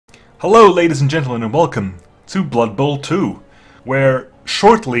Hello ladies and gentlemen and welcome to Blood Bowl 2, where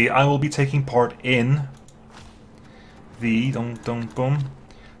shortly I will be taking part in the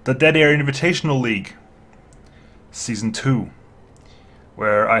Dead Air Invitational League Season 2,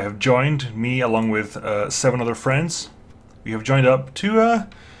 where I have joined, me along with 7 other friends. We have joined up to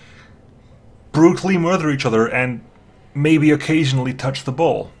brutally murder each other and maybe occasionally touch the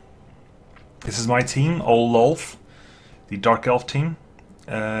ball. This is my team, Ololf, the Dark Elf team.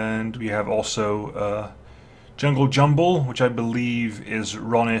 And we have also Jungle Jumble, which I believe is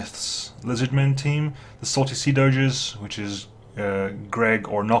Ronith's Lizardman team. The Salty Sea Doges, which is Greg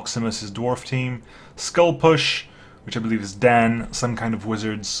or Noximus's Dwarf team. Skull Push, which I believe is Dan, some kind of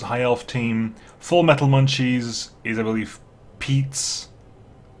Wizard's High Elf team. Full Metal Munchies is, I believe, Pete's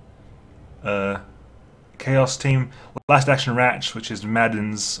Chaos team. Last Action Ratch, which is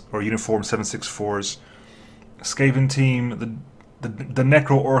Madden's or Uniform 764's Skaven team. The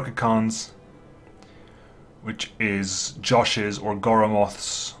Necro Orcicons, which is Josh's or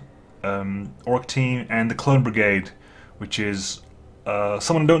Goromoth's Orc team, and the Clone Brigade, which is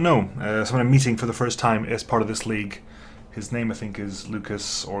someone I don't know, someone I'm meeting for the first time as part of this league. His name I think is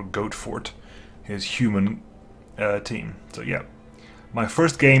Lucas or Goatfort, his human team. So yeah, my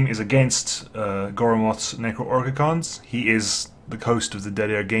first game is against Goromoth's Necro Orcicons. He is the host of the Dead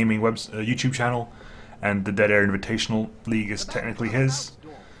Air Gaming YouTube channel, and the Dead Air Invitational League is technically his.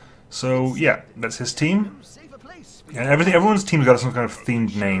 So yeah, that's his team. And everyone's team's got some kind of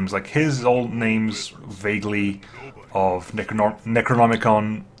themed names. Like his is all names vaguely of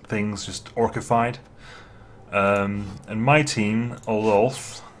Necronomicon things, just orcified. And my team,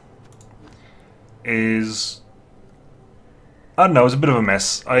 Ololf, is... I don't know, it's a bit of a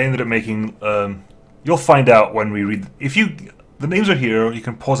mess. I ended up making... you'll find out when we read... The names are here, you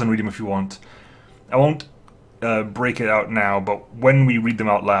can pause and read them if you want. I won't break it out now, but when we read them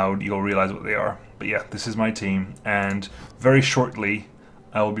out loud, you'll realize what they are. But yeah, this is my team, and very shortly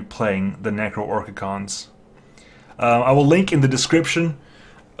I will be playing the Necro Orcicons. I will link in the description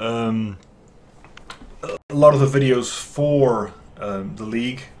a lot of the videos for the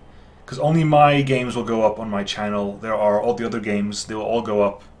league, because only my games will go up on my channel. There are all the other games, they will all go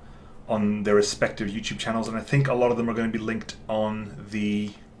up on their respective YouTube channels, and I think a lot of them are going to be linked on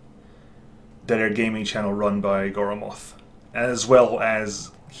the Dead Air Gaming channel run by Goromoth, as well as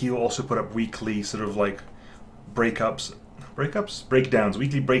he'll also put up weekly sort of like breakdowns,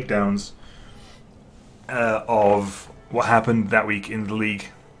 weekly breakdowns of what happened that week in the league.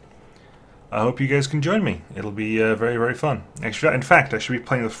 I hope you guys can join me. It'll be very, very fun. Actually, in fact, I should be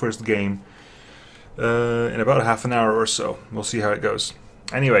playing the first game in about half an hour or so. We'll see how it goes.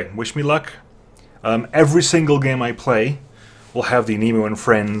 Anyway, wish me luck. Every single game I play will have the Nemo and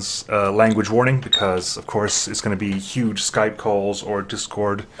Friends language warning, because of course it's going to be huge Skype calls or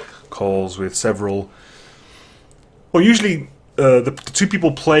Discord calls with several... Well, usually the 2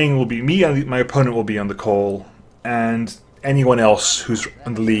 people playing will be me, and my opponent will be on the call, and anyone else who's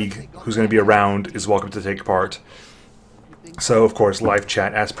in the league who's going to be around is welcome to take part. So of course live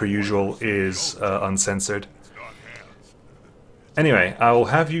chat, as per usual, is uncensored. Anyway, I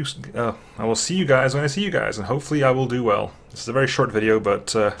will see you guys when I see you guys, and hopefully I will do well. This is a very short video,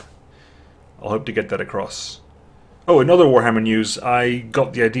 but I'll hope to get that across. Oh, another Warhammer news. I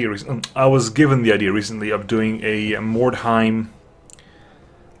got the idea I was given the idea recently of doing a Mordheim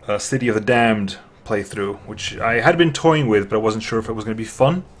City of the Damned playthrough, which I had been toying with, but I wasn't sure if it was going to be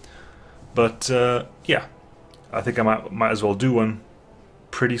fun. But yeah, I think I might as well do one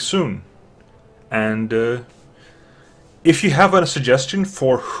pretty soon. And if you have a suggestion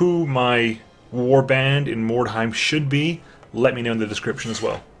for who my warband in Mordheim should be, let me know in the description as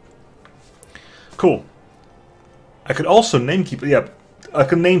well. Cool. I could also name people. Yeah, I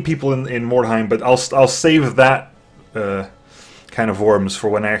can name people in Mordheim, but I'll save that kind of worms for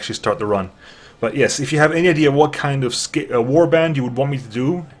when I actually start the run. But yes, if you have any idea what kind of warband you would want me to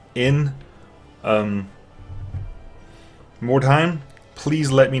do in Mordheim,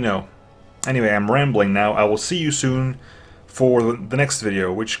 please let me know. Anyway, I'm rambling now. I will see you soon for the next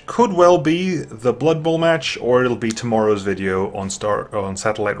video, which could well be the Blood Bowl match, or it'll be tomorrow's video on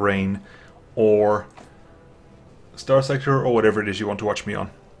Satellite Rain, or Star Sector, or whatever it is you want to watch me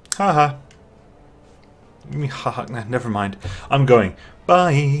on. Haha. Haha, never mind. I'm going.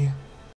 Bye.